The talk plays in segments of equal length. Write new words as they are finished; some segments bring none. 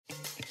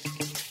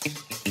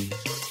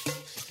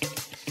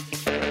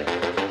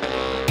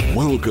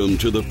Welcome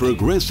to the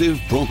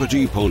Progressive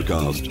Property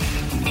Podcast,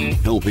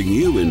 helping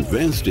you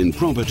invest in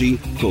property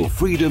for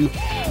freedom,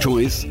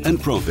 choice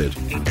and profit.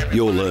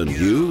 You'll learn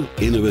new,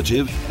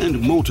 innovative and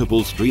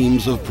multiple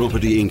streams of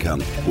property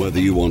income,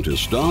 whether you want to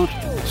start,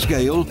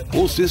 scale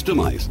or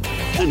systemize,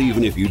 and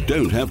even if you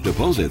don't have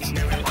deposits.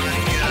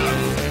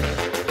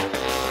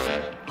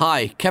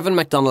 Hi, Kevin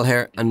McDonald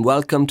here and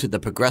welcome to the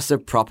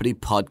Progressive Property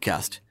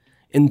Podcast.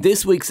 In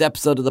this week's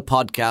episode of the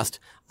podcast,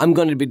 I'm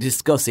going to be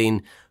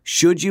discussing,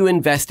 should you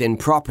invest in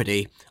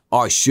property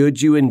or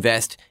should you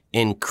invest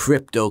in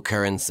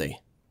cryptocurrency?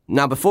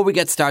 Now, before we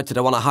get started,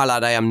 I want to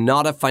highlight I am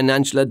not a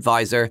financial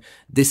advisor.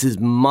 This is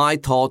my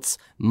thoughts,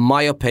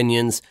 my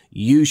opinions.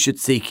 You should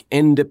seek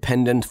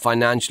independent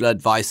financial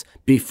advice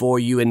before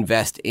you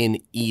invest in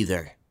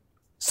either.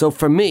 So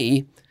for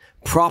me,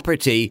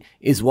 property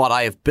is what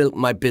I have built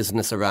my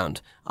business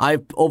around.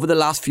 Over the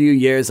last few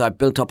years, I've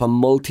built up a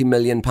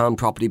multi-million-pound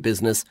property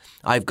business.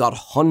 I've got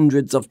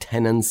hundreds of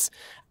tenants.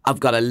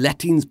 I've got a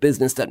lettings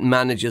business that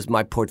manages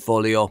my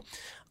portfolio.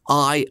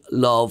 I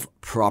love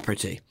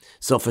property.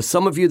 So for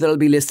some of you that'll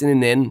be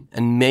listening in,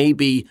 and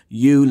maybe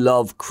you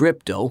love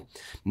crypto,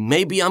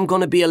 maybe I'm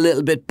going to be a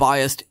little bit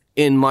biased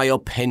in my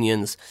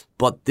opinions,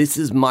 but this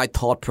is my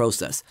thought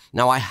process.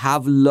 Now, I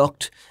have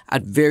looked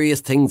at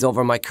various things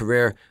over my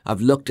career.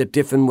 I've looked at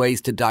different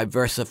ways to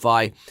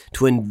diversify,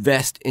 to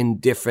invest in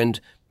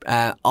different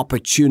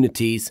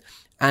opportunities.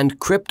 And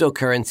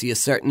cryptocurrency is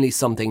certainly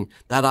something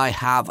that I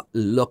have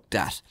looked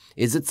at.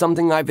 Is it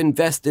something I've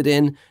invested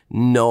in?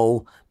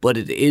 No, but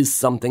it is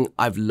something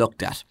I've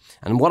looked at.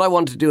 And what I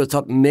want to do is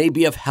thought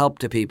maybe of help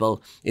to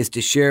people is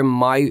to share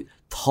my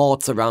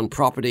thoughts around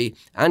property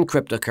and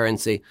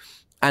cryptocurrency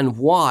and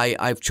why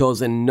I've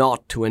chosen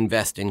not to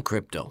invest in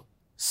crypto.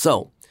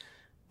 So,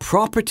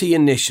 property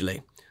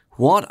initially.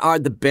 What are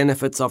the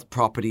benefits of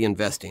property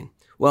investing?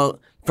 Well,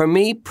 for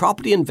me,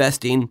 property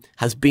investing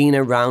has been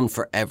around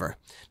forever.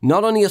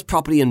 Not only has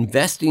property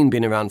investing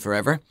been around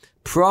forever,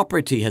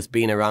 property has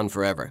been around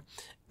forever.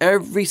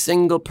 Every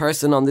single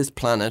person on this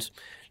planet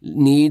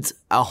needs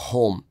a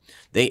home.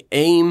 They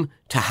aim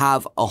to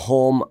have a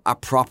home, a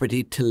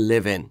property to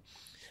live in.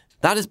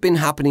 That has been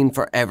happening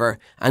forever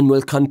and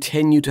will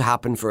continue to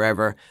happen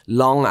forever,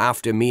 long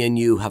after me and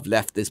you have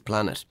left this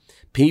planet.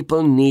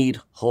 People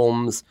need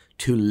homes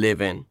to live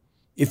in.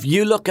 If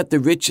you look at the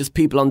richest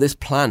people on this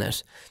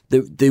planet,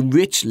 the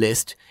rich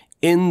list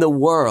in the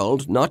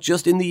world, not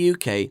just in the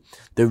UK,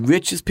 the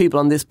richest people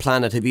on this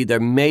planet have either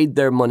made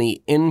their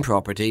money in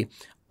property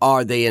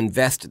or they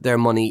invest their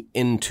money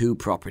into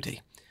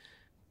property.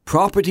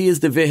 Property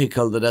is the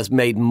vehicle that has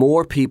made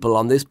more people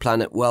on this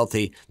planet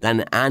wealthy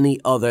than any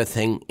other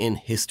thing in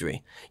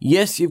history.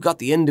 Yes, you've got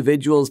the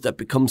individuals that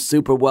become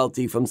super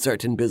wealthy from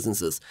certain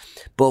businesses.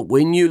 But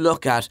when you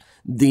look at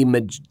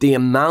the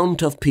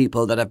amount of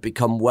people that have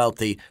become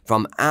wealthy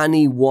from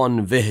any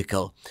one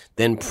vehicle,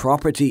 then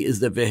property is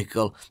the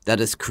vehicle that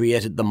has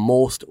created the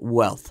most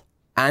wealth.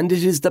 And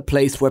it is the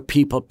place where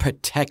people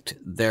protect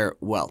their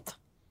wealth.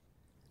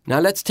 Now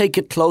let's take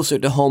it closer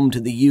to home to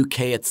the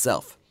UK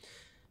itself.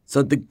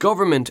 So the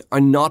government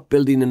are not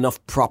building enough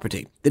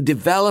property. The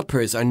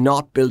developers are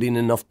not building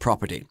enough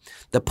property.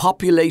 The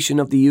population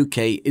of the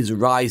UK is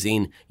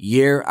rising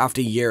year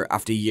after year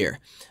after year.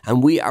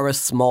 And we are a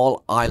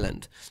small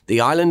island. The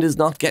island is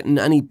not getting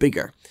any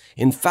bigger.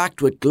 In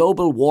fact, with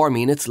global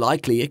warming, it's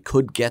likely it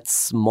could get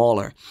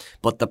smaller.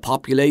 But the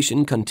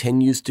population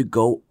continues to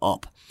go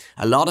up.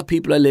 A lot of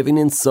people are living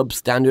in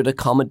substandard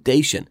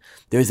accommodation.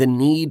 There's a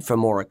need for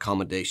more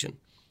accommodation.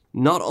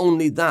 Not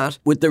only that,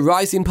 with the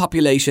rising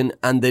population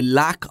and the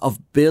lack of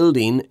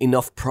building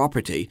enough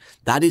property,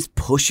 that is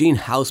pushing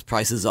house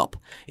prices up.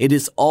 It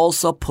is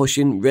also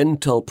pushing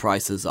rental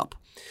prices up.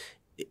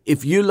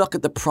 If you look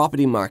at the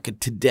property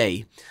market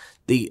today,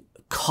 the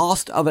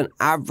cost of an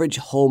average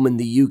home in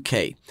the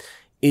UK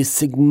is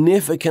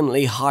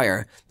significantly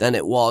higher than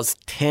it was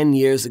 10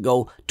 years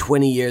ago,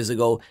 20 years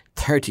ago,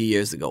 30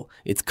 years ago.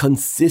 It's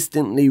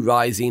consistently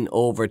rising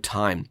over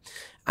time.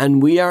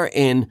 And we are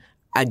in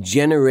a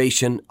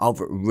generation of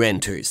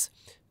renters.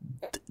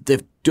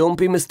 Don't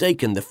be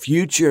mistaken, the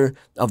future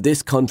of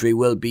this country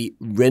will be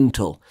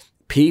rental.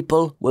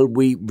 People will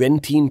be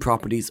renting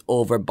properties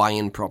over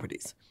buying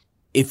properties.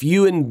 If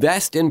you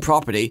invest in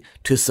property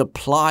to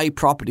supply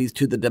properties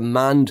to the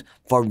demand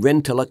for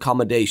rental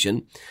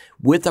accommodation,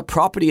 with a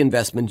property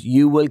investment,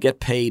 you will get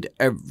paid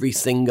every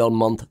single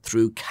month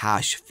through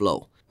cash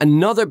flow.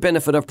 Another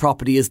benefit of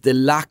property is the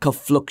lack of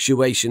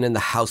fluctuation in the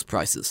house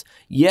prices.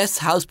 Yes,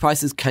 house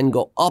prices can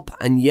go up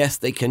and yes,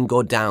 they can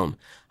go down.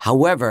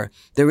 However,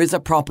 there is a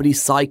property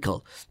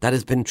cycle that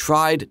has been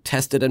tried,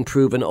 tested and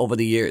proven over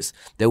the years.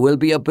 There will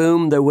be a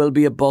boom, there will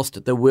be a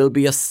bust, there will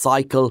be a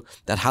cycle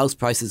that house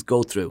prices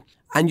go through.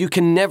 And you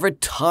can never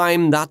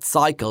time that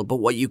cycle, but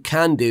what you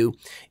can do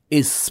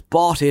is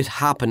spot it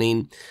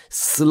happening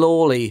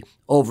slowly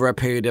over a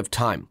period of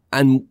time.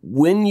 And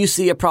when you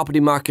see a property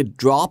market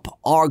drop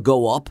or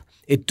go up,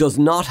 it does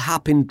not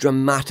happen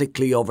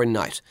dramatically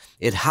overnight.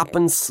 It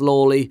happens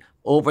slowly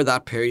over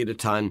that period of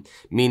time,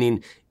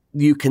 meaning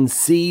you can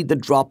see the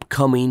drop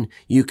coming,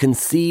 you can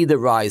see the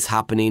rise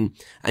happening,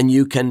 and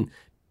you can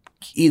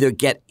either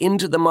get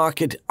into the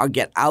market or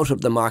get out of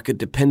the market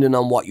depending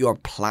on what your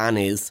plan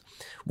is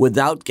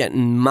without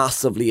getting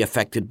massively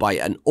affected by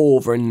an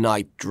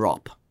overnight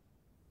drop.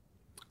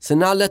 So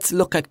now let's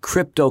look at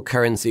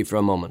cryptocurrency for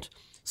a moment.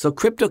 So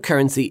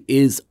cryptocurrency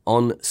is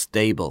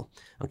unstable.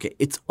 Okay,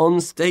 it's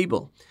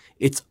unstable.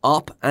 It's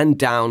up and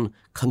down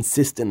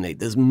consistently.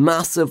 There's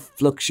massive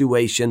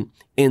fluctuation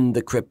in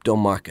the crypto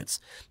markets.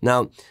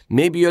 Now,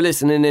 maybe you're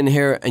listening in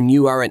here and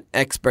you are an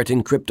expert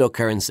in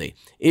cryptocurrency.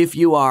 If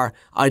you are,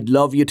 I'd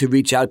love you to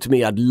reach out to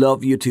me. I'd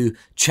love you to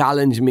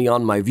challenge me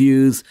on my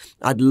views.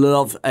 I'd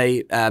love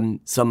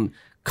some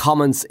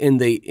comments in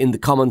the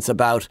comments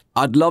about.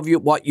 I'd love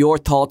what your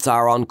thoughts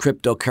are on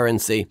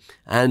cryptocurrency.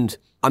 And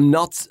I'm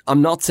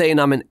not saying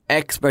I'm an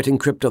expert in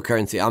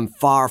cryptocurrency. I'm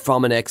far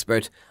from an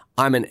expert.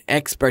 I'm an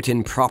expert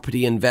in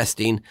property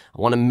investing. I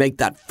want to make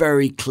that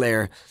very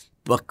clear.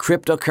 But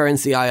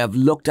cryptocurrency, I have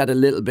looked at a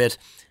little bit,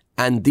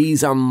 and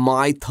these are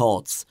my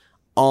thoughts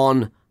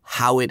on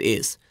how it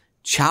is.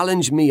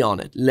 Challenge me on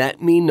it.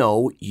 Let me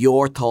know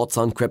your thoughts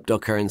on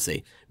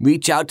cryptocurrency.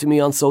 Reach out to me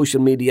on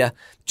social media.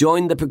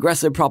 Join the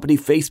Progressive Property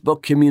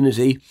Facebook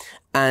community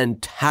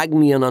and tag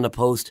me in on a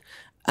post,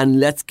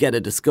 and let's get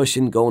a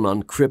discussion going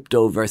on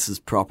crypto versus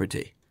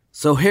property.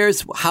 So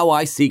here's how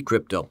I see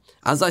crypto.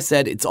 As I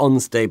said, it's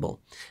unstable.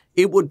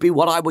 It would be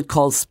what I would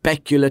call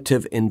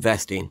speculative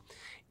investing.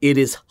 It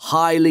is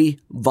highly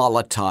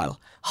volatile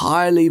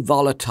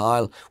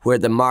where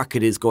the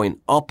market is going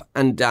up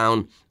and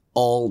down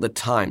all the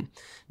time.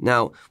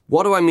 Now,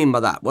 what do I mean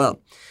by that?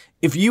 Well,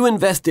 if you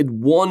invested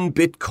one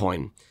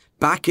Bitcoin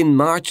back in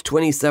March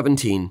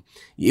 2017,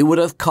 it would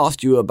have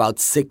cost you about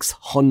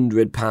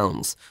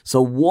 £600.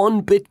 So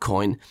one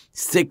Bitcoin,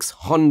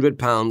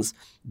 £600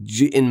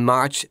 in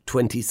March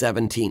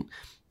 2017.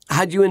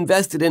 Had you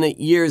invested in it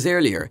years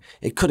earlier,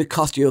 it could have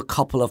cost you a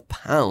couple of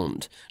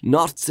pounds,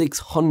 not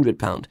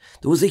 £600.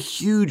 There was a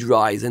huge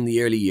rise in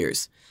the early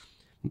years.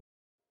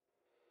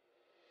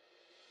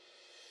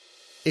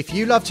 If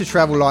you love to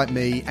travel like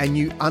me and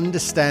you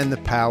understand the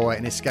power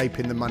in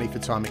escaping the money for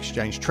time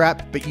exchange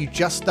trap, but you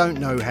just don't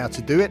know how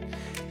to do it,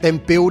 then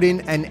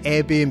building an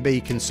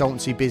Airbnb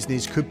consultancy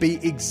business could be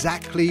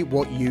exactly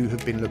what you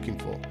have been looking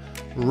for.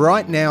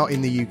 Right now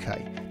in the UK,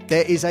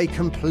 there is a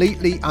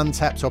completely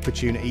untapped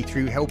opportunity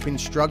through helping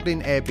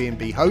struggling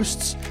Airbnb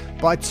hosts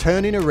by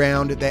turning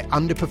around their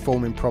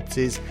underperforming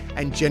properties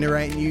and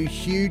generating you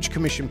huge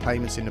commission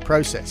payments in the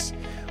process.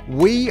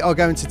 We are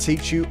going to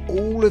teach you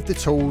all of the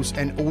tools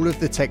and all of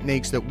the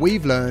techniques that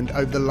we've learned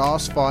over the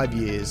last 5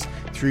 years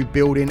through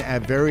building our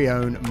very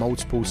own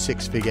multiple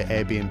six-figure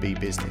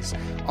Airbnb business,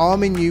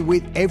 arming you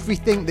with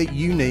everything that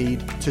you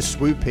need to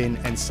swoop in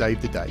and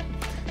save the day.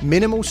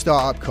 Minimal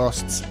startup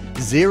costs,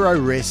 zero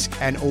risk,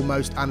 and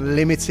almost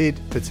unlimited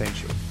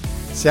potential.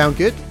 Sound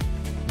good?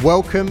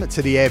 Welcome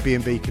to the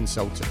Airbnb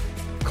Consultant.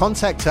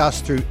 Contact us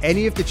through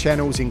any of the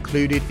channels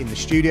included in the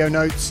studio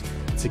notes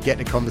to get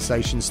the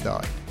conversation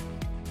started.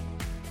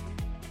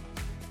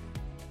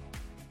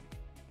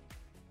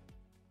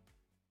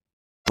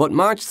 But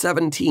March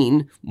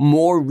 17,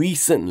 more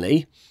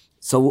recently,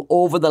 so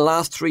over the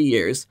last 3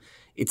 years,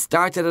 it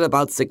started at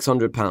about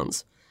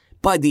 £600.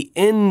 By the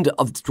end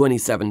of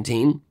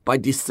 2017, by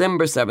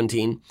December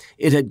 17,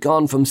 it had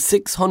gone from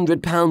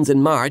 £600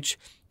 in March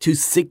to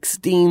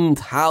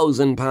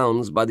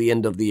 £16,000 by the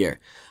end of the year.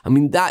 I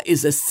mean, that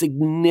is a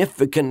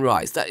significant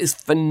rise. That is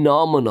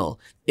phenomenal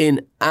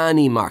in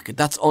any market.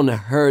 That's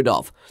unheard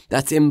of.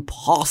 That's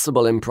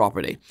impossible in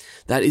property.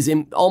 That is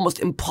almost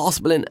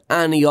impossible in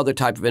any other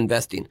type of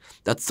investing,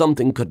 that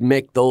something could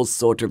make those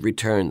sort of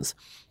returns.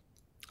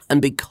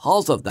 And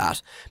because of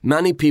that,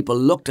 many people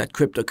looked at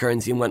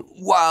cryptocurrency and went,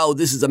 wow,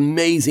 this is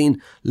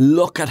amazing.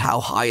 Look at how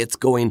high it's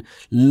going.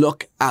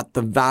 Look at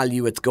the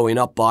value it's going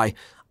up by.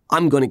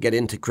 I'm going to get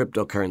into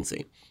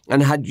cryptocurrency.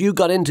 And had you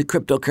got into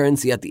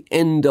cryptocurrency at the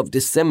end of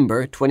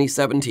December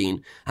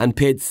 2017 and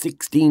paid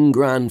 16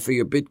 grand for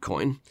your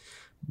Bitcoin,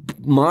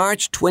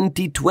 March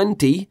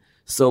 2020,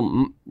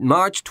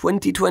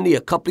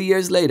 a couple of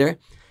years later,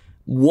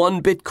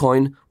 one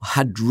Bitcoin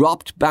had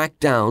dropped back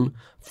down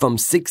from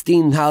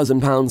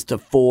 £16,000 to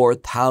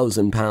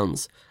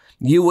 £4,000.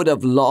 You would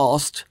have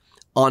lost,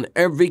 on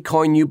every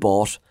coin you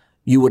bought,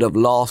 you would have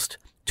lost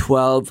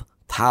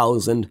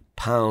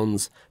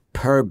 £12,000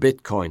 per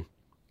Bitcoin.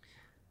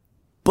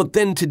 But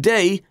then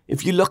today,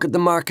 if you look at the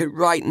market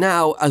right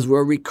now as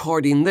we're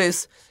recording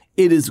this,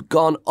 it has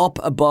gone up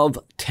above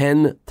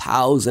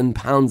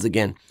 £10,000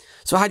 again.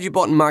 So had you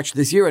bought in March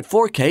this year at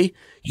 4K,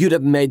 you'd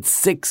have made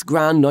 6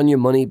 grand on your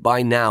money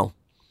by now.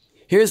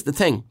 Here's the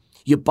thing.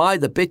 You buy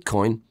the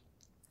Bitcoin,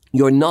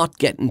 you're not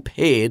getting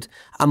paid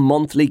a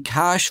monthly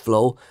cash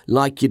flow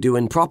like you do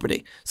in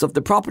property. So if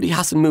the property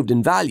hasn't moved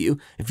in value,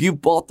 if you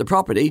bought the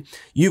property,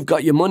 you've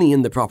got your money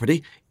in the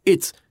property,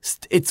 it's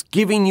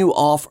giving you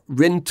off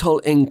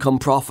rental income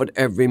profit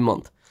every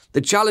month. The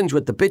challenge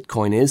with the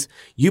Bitcoin is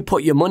you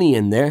put your money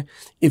in there.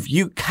 If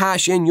you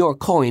cash in your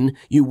coin,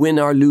 you win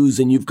or lose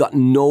and you've got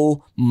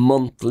no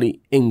monthly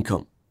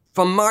income.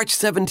 From March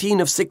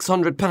 17 of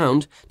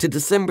 £600 to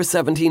December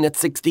 17 at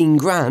 16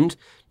 grand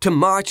to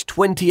March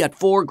 20 at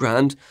 4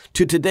 grand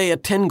to today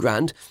at 10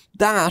 grand,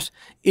 that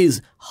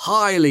is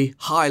highly,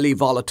 highly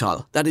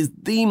volatile. That is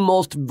the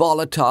most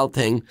volatile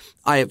thing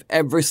I have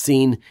ever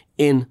seen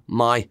in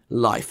my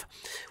life.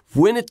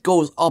 When it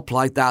goes up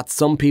like that,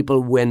 some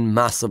people win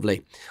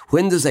massively.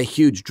 When there's a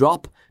huge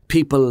drop,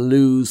 people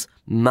lose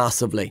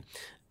massively.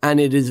 And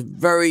it is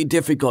very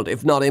difficult,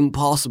 if not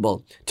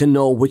impossible, to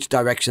know which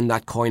direction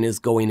that coin is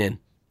going in.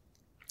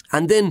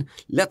 And then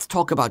let's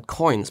talk about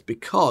coins,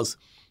 because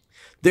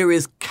there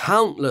is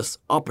countless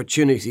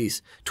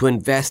opportunities to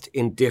invest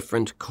in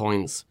different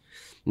coins.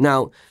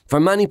 Now, for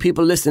many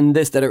people listening to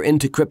this that are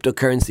into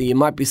cryptocurrency, you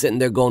might be sitting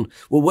there going,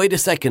 well, wait a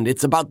second,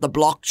 it's about the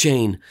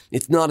blockchain.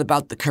 It's not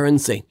about the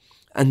currency.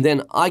 And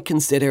then I can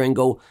sit here and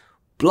go,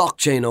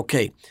 blockchain,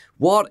 okay,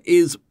 what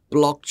is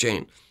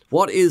blockchain?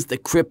 What is the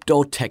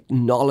crypto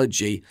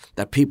technology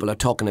that people are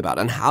talking about,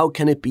 and how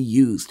can it be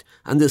used?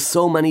 And there's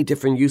so many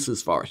different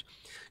uses for it.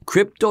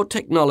 Crypto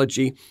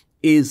technology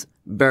is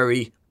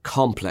very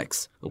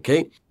complex,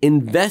 okay?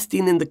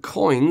 Investing in the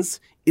coins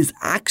is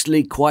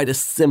actually quite a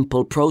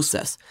simple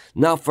process.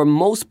 Now, for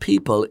most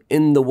people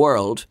in the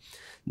world,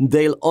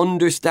 they'll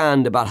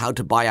understand about how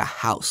to buy a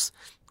house,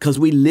 because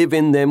we live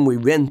in them, we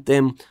rent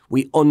them,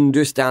 we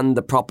understand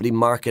the property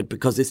market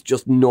because it's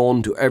just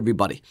known to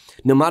everybody.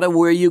 No matter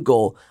where you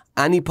go,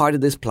 any part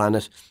of this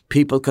planet,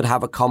 people could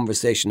have a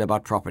conversation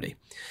about property.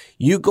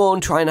 You go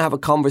and try and have a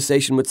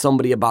conversation with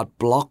somebody about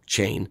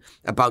blockchain,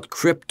 about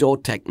crypto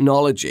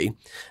technology,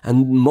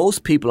 and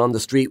most people on the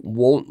street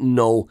won't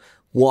know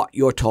what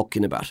you're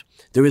talking about.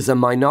 There is a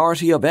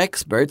minority of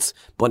experts,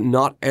 but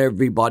not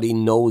everybody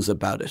knows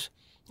about it.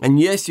 And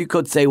yes, you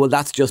could say, well,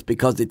 that's just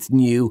because it's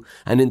new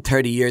and in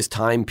 30 years'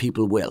 time,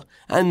 people will.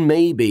 And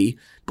maybe,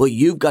 but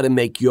you've got to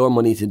make your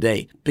money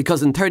today.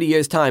 Because in 30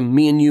 years' time,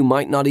 me and you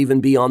might not even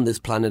be on this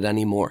planet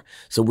anymore.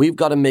 So we've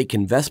got to make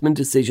investment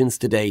decisions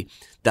today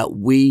that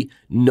we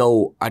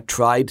know are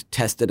tried,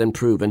 tested and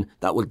proven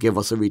that will give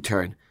us a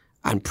return.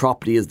 And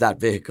property is that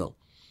vehicle.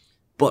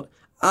 But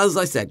as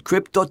I said,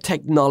 crypto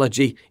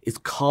technology is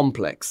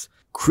complex.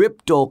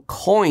 Crypto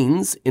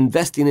coins,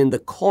 investing in the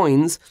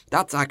coins,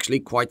 that's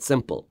actually quite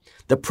simple.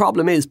 The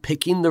problem is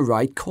picking the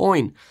right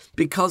coin,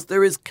 because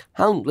there is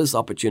countless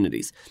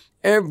opportunities.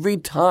 Every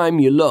time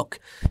you look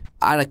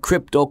at a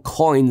crypto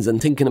coins and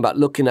thinking about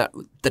looking at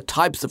the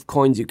types of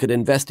coins you could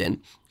invest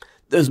in,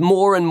 there's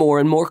more and more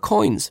and more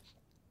coins.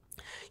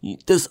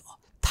 There's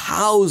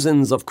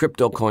thousands of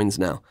crypto coins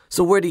now.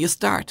 So where do you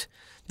start?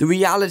 The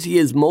reality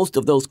is most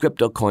of those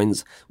crypto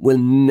coins will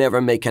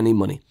never make any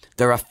money.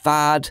 They're a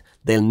fad.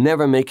 They'll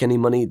never make any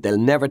money. They'll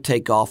never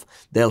take off.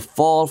 They'll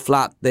fall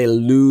flat. They'll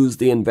lose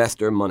the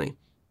investor money.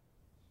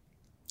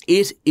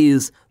 It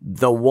is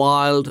the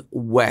Wild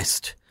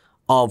West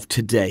of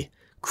today.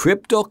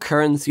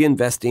 Cryptocurrency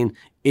investing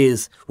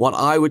is what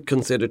I would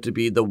consider to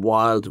be the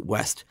Wild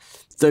West.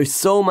 There's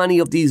so many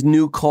of these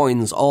new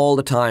coins all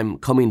the time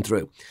coming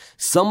through.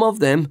 Some of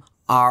them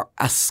are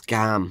a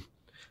scam.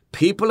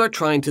 People are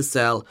trying to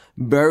sell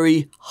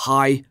very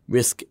high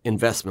risk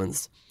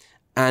investments.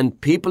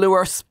 And people who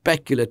are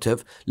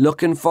speculative,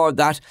 looking for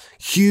that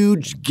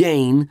huge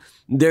gain,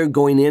 they're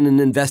going in and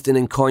investing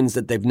in coins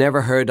that they've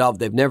never heard of,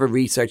 they've never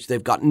researched,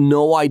 they've got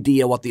no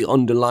idea what the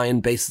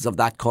underlying basis of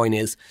that coin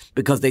is,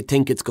 because they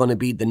think it's going to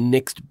be the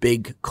next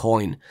big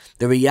coin.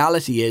 The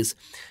reality is,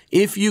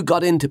 if you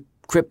got into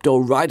crypto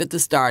right at the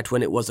start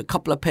when it was a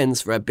couple of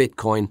pence for a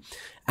Bitcoin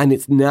and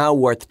it's now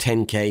worth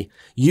 10k,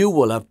 you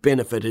will have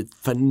benefited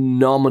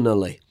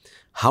phenomenally.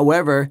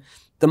 However,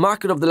 the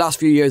market of the last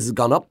few years has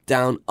gone up,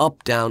 down,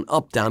 up, down,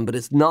 up, down, but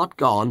it's not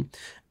gone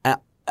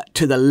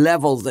to the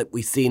levels that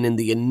we've seen in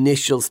the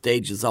initial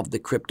stages of the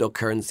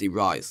cryptocurrency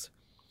rise.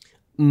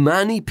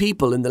 Many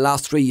people in the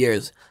last 3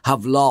 years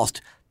have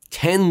lost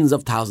tens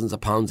of thousands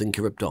of pounds in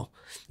crypto.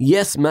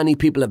 Yes, many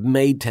people have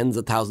made tens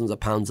of thousands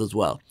of pounds as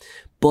well.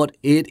 But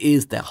it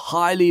is the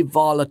highly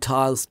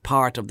volatile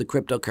part of the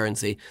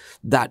cryptocurrency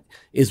that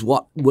is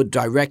what would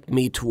direct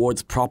me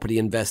towards property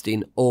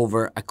investing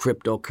over a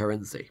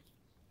cryptocurrency.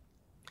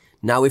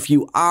 Now, if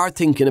you are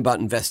thinking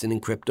about investing in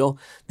crypto,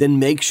 then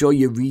make sure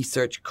you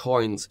research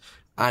coins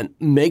and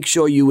make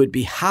sure you would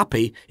be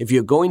happy, if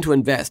you're going to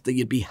invest, that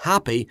you'd be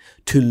happy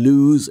to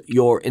lose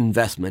your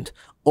investment.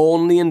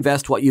 Only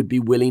invest what you'd be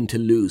willing to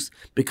lose,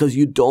 because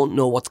you don't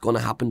know what's going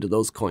to happen to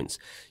those coins.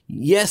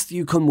 Yes,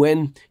 you can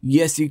win.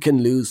 Yes, you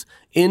can lose.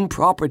 In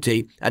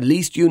property, at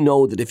least you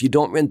know that if you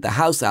don't rent the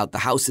house out, the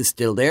house is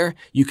still there.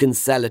 You can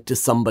sell it to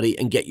somebody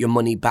and get your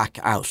money back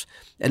out.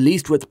 At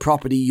least with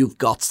property, you've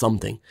got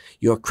something.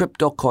 Your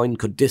crypto coin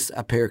could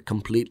disappear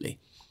completely.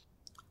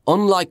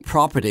 Unlike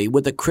property,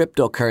 with a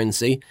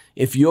cryptocurrency,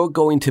 if you're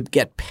going to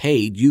get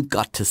paid, you've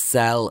got to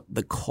sell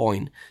the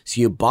coin.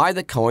 So you buy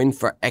the coin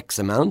for X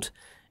amount.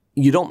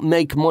 You don't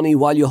make money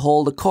while you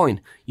hold the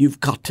coin. You've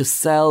got to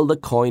sell the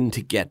coin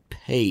to get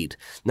paid.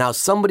 Now,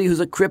 somebody who's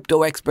a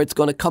crypto expert is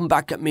going to come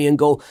back at me and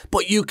go,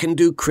 but you can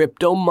do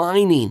crypto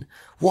mining.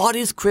 What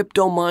is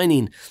crypto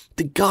mining?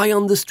 The guy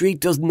on the street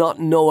does not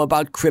know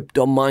about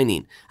crypto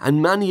mining.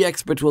 And many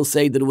experts will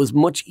say that it was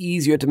much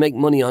easier to make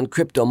money on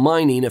crypto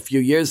mining a few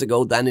years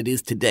ago than it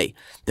is today.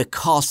 The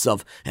costs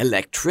of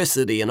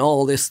electricity and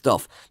all this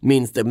stuff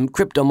means that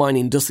crypto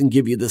mining doesn't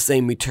give you the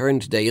same return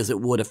today as it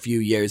would a few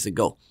years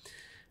ago.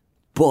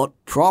 But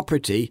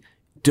property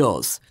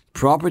does.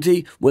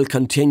 Property will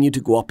continue to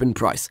go up in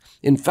price.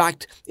 In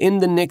fact, in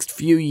the next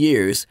few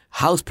years,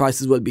 house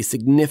prices will be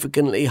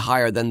significantly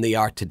higher than they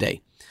are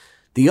today.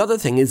 The other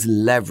thing is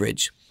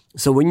leverage.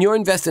 So when you're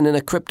investing in a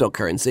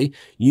cryptocurrency,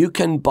 you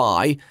can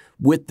buy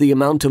with the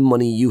amount of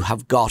money you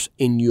have got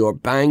in your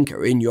bank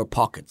or in your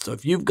pocket. So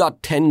if you've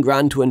got 10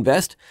 grand to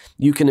invest,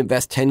 you can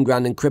invest 10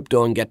 grand in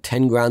crypto and get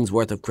 10 grand's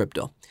worth of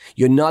crypto.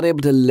 You're not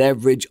able to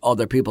leverage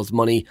other people's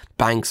money,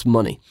 banks'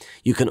 money.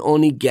 You can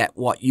only get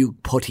what you're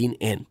putting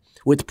in.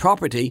 With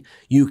property,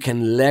 you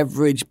can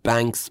leverage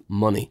banks'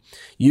 money.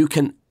 You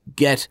can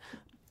get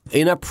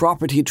in a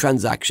property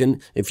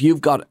transaction, if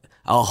you've got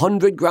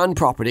 100 grand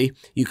property,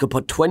 you could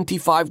put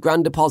 25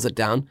 grand deposit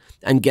down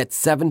and get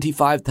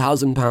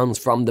 £75,000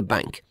 from the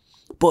bank.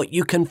 But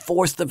you can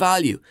force the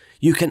value.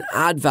 You can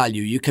add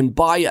value. You can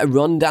buy a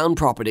rundown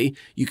property.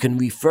 You can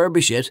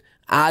refurbish it,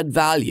 add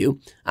value,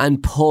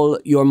 and pull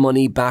your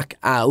money back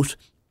out.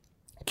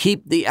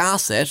 Keep the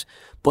asset,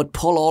 but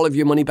pull all of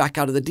your money back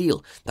out of the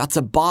deal. That's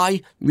a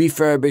buy,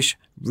 refurbish,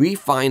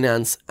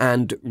 refinance,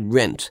 and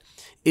rent.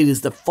 It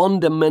is the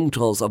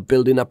fundamentals of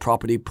building a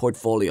property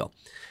portfolio.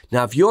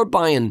 Now, if you're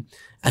buying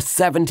a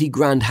 70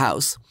 grand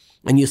house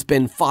and you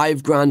spend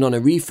 5 grand on a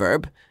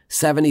refurb,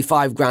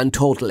 75 grand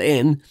total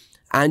in,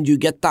 and you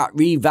get that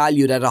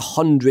revalued at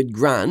 100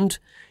 grand,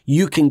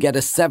 you can get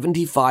a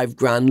 75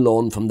 grand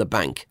loan from the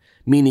bank,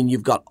 meaning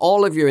you've got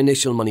all of your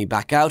initial money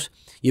back out.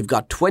 You've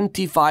got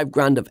 25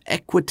 grand of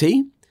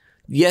equity.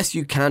 Yes,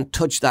 you can't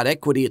touch that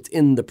equity. It's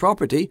in the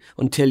property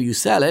until you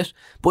sell it,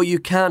 but you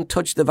can't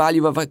touch the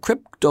value of a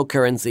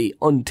cryptocurrency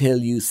until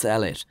you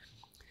sell it.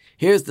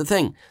 Here's the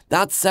thing,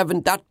 that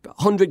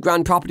 100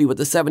 grand property with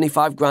a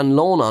 75 grand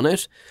loan on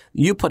it,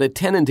 you put a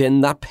tenant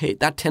in,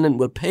 that tenant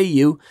will pay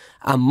you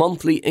a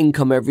monthly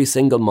income every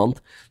single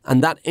month,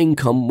 and that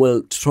income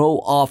will throw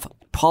off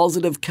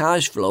positive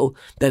cash flow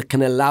that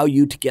can allow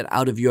you to get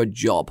out of your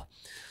job.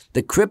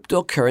 The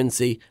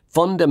cryptocurrency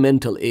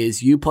fundamental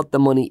is you put the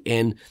money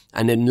in,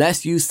 and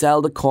unless you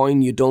sell the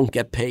coin, you don't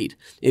get paid.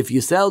 If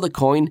you sell the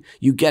coin,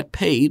 you get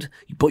paid,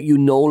 but you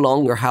no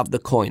longer have the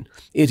coin.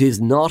 It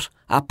is not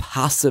a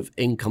passive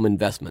income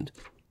investment.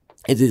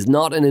 It is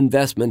not an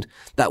investment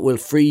that will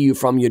free you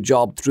from your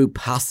job through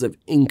passive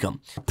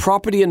income.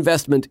 Property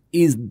investment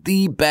is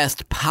the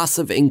best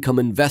passive income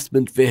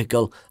investment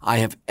vehicle I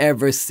have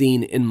ever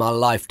seen in my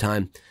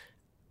lifetime.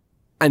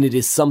 And it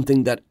is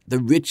something that the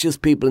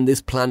richest people in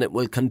this planet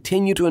will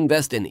continue to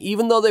invest in.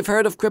 Even though they've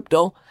heard of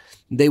crypto,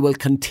 they will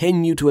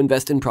continue to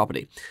invest in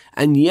property.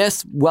 And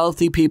yes,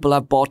 wealthy people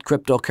have bought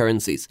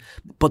cryptocurrencies,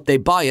 but they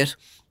buy it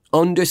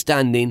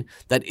understanding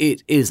that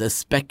it is a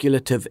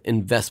speculative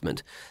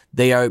investment.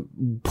 They are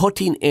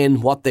putting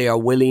in what they are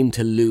willing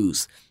to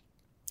lose.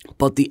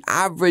 But the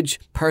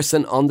average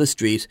person on the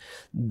street,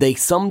 they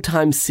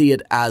sometimes see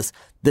it as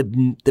the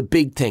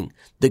big thing,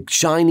 the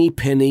shiny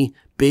penny,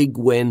 big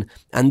win,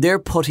 and they're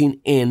putting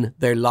in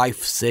their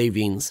life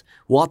savings,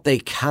 what they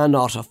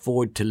cannot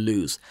afford to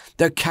lose.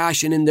 They're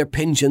cashing in their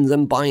pensions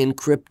and buying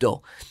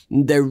crypto.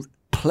 They're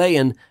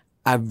playing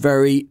a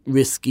very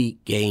risky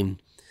game.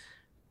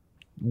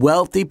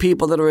 Wealthy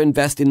people that are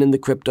investing in the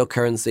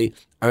cryptocurrency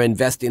are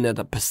investing at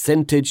a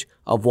percentage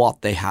of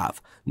what they have,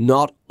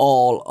 not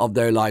all of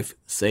their life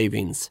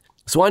savings.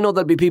 So I know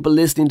there'll be people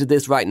listening to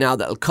this right now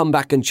that'll come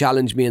back and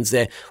challenge me and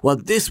say, well,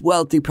 this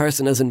wealthy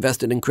person has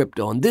invested in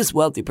crypto and this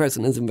wealthy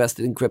person has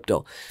invested in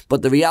crypto.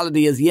 But the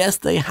reality is, yes,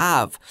 they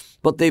have,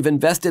 but they've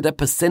invested a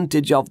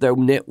percentage of their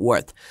net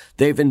worth.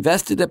 They've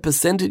invested a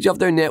percentage of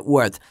their net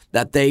worth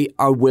that they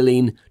are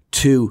willing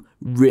to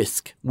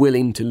risk,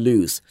 willing to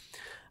lose.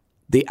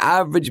 The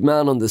average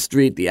man on the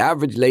street, the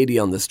average lady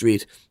on the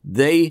street,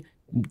 they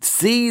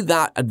see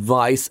that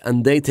advice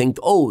and they think,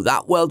 oh,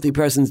 that wealthy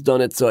person's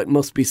done it, so it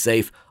must be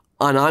safe.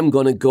 And I'm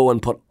going to go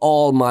and put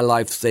all my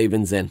life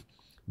savings in.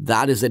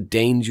 That is a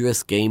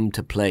dangerous game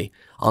to play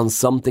on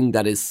something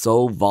that is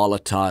so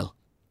volatile.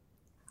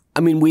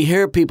 I mean, we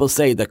hear people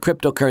say that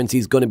cryptocurrency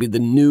is going to be the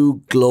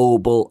new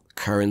global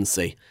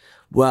currency.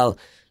 Well,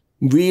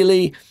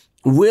 really,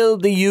 will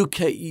the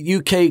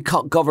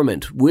UK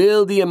government,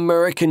 will the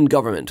American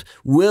government,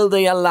 will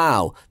they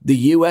allow the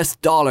US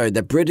dollar,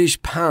 the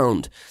British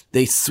pound,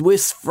 the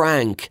Swiss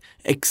franc,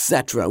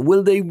 etc.,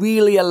 will they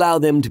really allow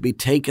them to be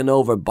taken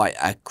over by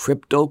a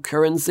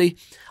cryptocurrency?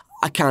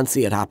 I can't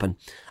see it happen.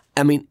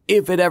 I mean,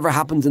 if it ever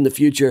happens in the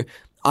future,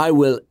 I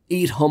will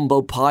eat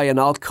humble pie and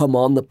I'll come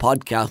on the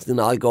podcast and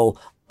I'll go,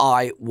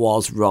 I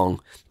was wrong.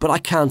 But I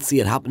can't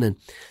see it happening.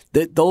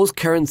 Those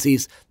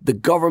currencies, the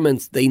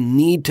governments, they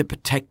need to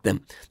protect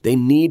them. They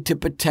need to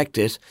protect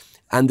it.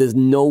 And there's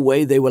no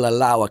way they will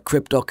allow a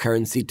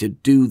cryptocurrency to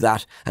do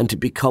that and to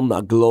become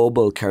a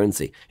global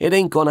currency. It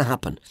ain't going to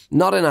happen.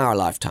 Not in our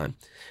lifetime.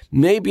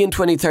 Maybe in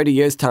 20, 30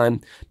 years'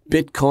 time,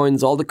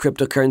 Bitcoins, all the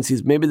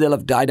cryptocurrencies, maybe they'll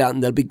have died out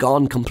and they'll be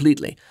gone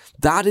completely.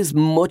 That is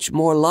much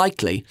more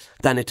likely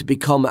than it to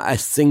become a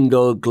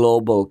single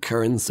global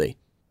currency.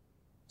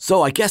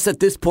 So I guess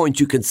at this point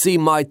you can see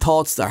my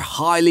thoughts are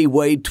highly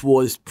weighed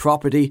towards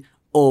property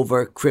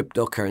over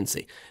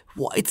cryptocurrency.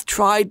 It's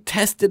tried,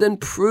 tested and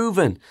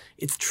proven.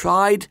 It's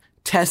tried,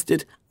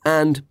 tested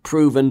and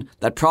proven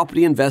that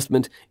property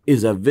investment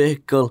is a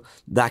vehicle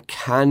that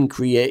can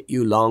create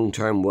you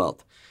long-term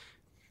wealth.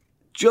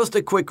 Just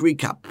a quick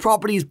recap.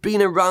 Property's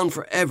been around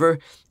forever.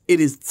 It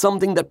is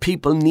something that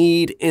people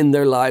need in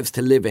their lives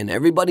to live in.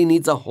 Everybody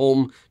needs a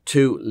home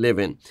to live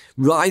in.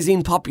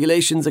 Rising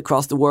populations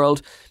across the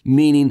world,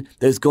 meaning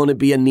there's going to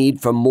be a need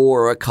for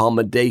more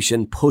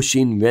accommodation,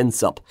 pushing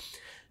rents up.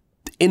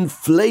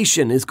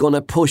 Inflation is going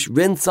to push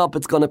rents up.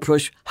 It's going to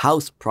push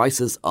house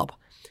prices up.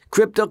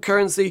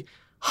 Cryptocurrency,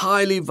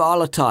 highly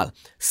volatile,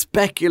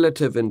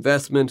 speculative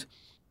investment.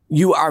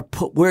 You are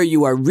where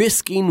you are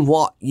risking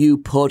what you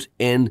put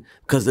in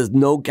because there's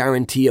no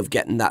guarantee of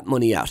getting that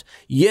money out.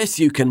 Yes,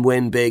 you can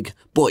win big,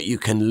 but you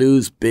can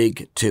lose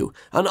big too.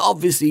 And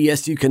obviously,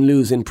 yes, you can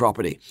lose in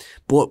property.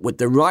 But with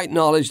the right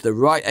knowledge, the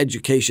right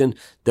education,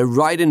 the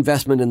right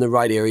investment in the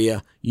right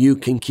area, you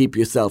can keep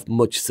yourself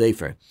much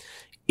safer.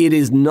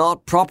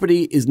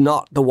 Property is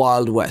not the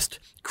Wild West.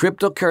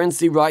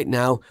 Cryptocurrency right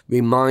now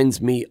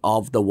reminds me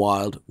of the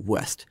Wild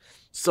West.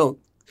 So,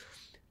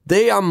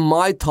 they are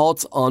my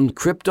thoughts on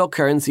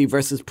cryptocurrency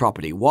versus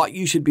property, what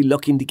you should be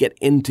looking to get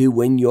into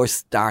when you're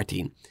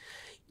starting.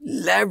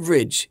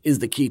 Leverage is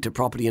the key to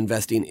property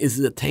investing, is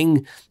the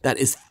thing that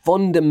is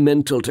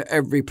fundamental to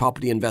every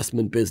property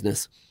investment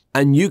business.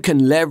 And you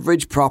can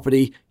leverage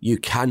property, you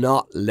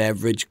cannot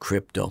leverage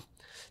crypto.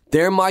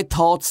 They're my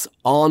thoughts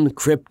on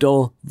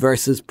crypto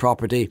versus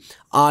property.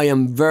 I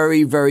am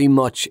very, very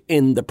much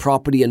in the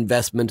property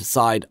investment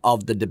side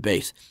of the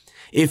debate.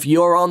 If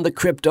you're on the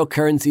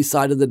cryptocurrency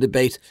side of the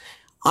debate,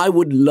 I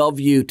would love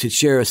you to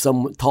share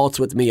some thoughts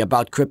with me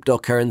about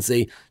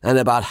cryptocurrency and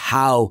about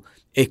how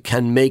it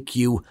can make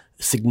you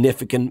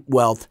significant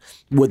wealth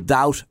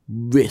without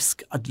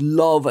risk. I'd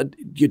love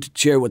you to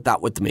share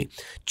that with me.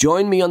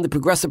 Join me on the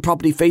Progressive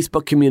Property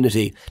Facebook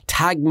community.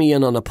 Tag me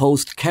in on a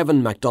post,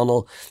 Kevin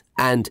McDonald,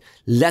 and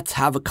let's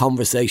have a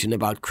conversation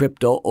about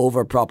crypto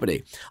over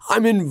property.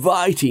 I'm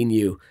inviting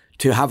you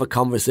to have a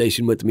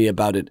conversation with me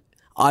about it.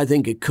 I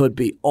think it could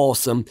be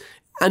awesome.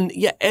 And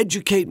yeah,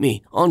 educate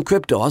me on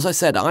crypto. As I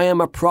said, I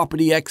am a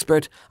property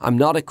expert. I'm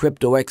not a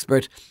crypto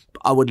expert.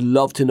 I would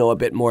love to know a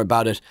bit more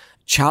about it.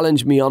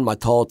 Challenge me on my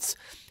thoughts.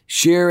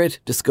 Share it,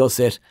 discuss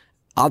it.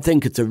 I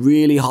think it's a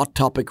really hot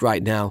topic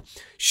right now.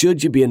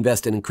 Should you be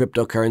investing in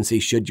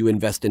cryptocurrency? Should you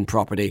invest in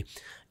property?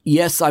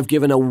 Yes, I've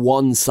given a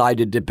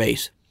one-sided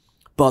debate.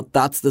 But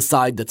that's the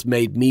side that's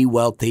made me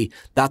wealthy.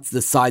 That's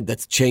the side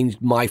that's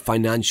changed my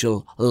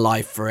financial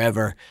life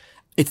forever.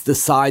 It's the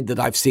side that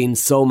I've seen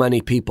so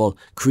many people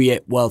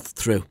create wealth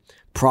through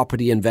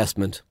property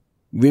investment.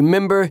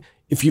 Remember,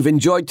 if you've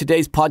enjoyed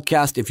today's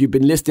podcast, if you've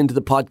been listening to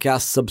the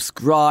podcast,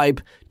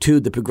 subscribe to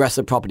the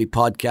Progressive Property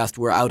Podcast.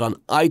 We're out on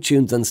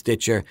iTunes and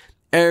Stitcher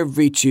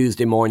every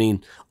Tuesday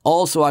morning.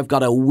 Also, I've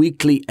got a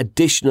weekly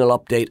additional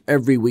update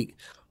every week.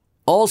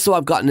 Also,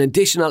 I've got an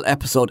additional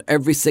episode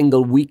every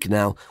single week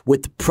now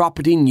with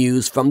property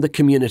news from the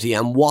community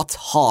and what's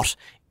hot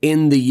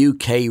in the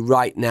UK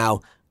right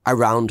now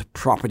around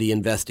property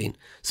investing.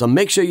 So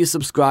make sure you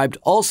subscribed.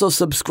 Also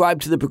subscribe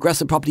to the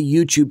Progressive Property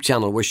YouTube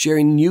channel. We're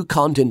sharing new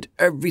content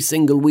every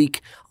single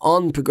week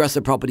on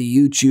Progressive Property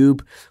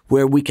YouTube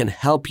where we can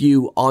help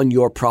you on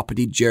your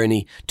property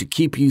journey to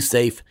keep you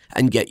safe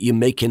and get you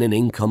making an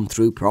income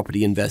through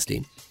property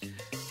investing.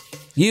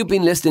 You've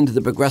been listening to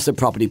the Progressive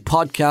Property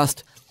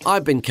Podcast.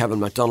 I've been Kevin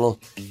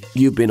McDonald.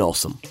 You've been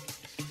awesome.